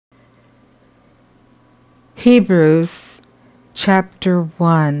Hebrews chapter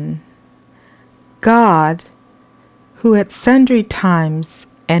 1. God, who at sundry times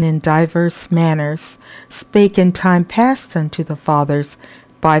and in diverse manners spake in time past unto the fathers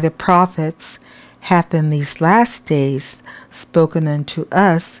by the prophets, hath in these last days spoken unto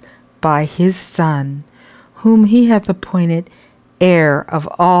us by his Son, whom he hath appointed heir of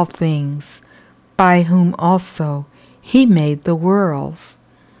all things, by whom also he made the worlds,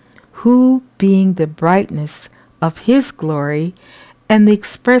 who, being the brightness of his glory and the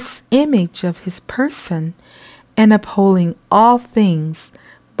express image of his person, and upholding all things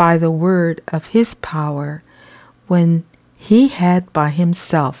by the word of his power, when he had by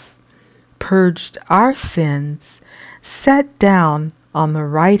himself purged our sins, sat down on the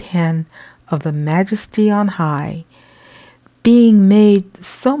right hand of the Majesty on high, being made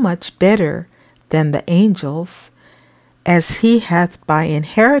so much better than the angels, as he hath by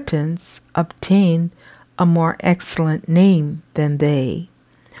inheritance obtained a more excellent name than they.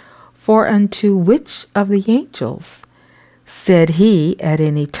 For unto which of the angels said he at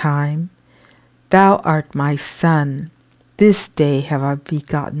any time, Thou art my Son, this day have I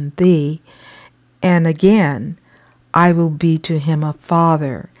begotten thee? And again, I will be to him a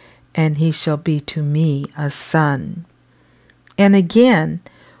father, and he shall be to me a son. And again,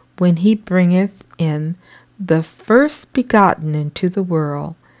 when he bringeth in the first begotten into the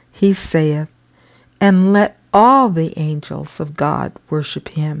world, he saith, And let all the angels of God worship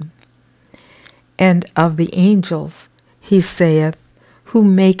him. And of the angels he saith, Who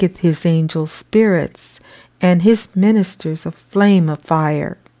maketh his angels spirits, and his ministers a flame of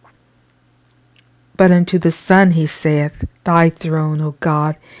fire. But unto the Son he saith, Thy throne, O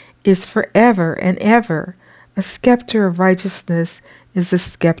God, is forever and ever. A scepter of righteousness is the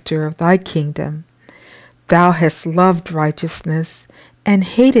scepter of thy kingdom. Thou hast loved righteousness and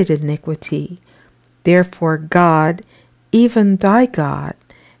hated iniquity. Therefore God, even thy God,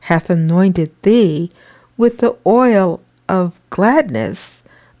 hath anointed thee with the oil of gladness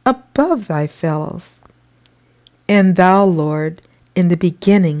above thy fellows. And thou, Lord, in the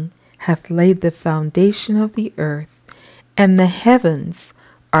beginning hath laid the foundation of the earth, and the heavens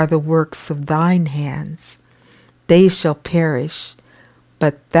are the works of thine hands. They shall perish,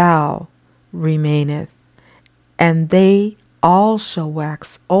 but thou remaineth, and they all shall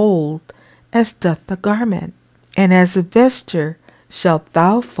wax old, as doth the garment. And as a vesture shalt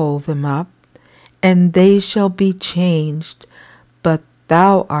thou fold them up, and they shall be changed, but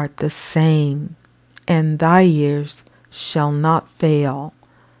thou art the same, and thy years shall not fail.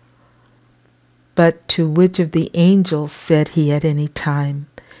 But to which of the angels said he at any time,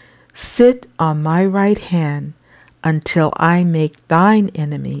 Sit on my right hand, until I make thine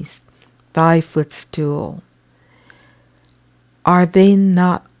enemies thy footstool? Are they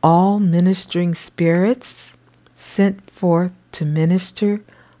not all ministering spirits, sent forth to minister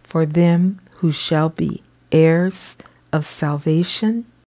for them who shall be heirs of salvation?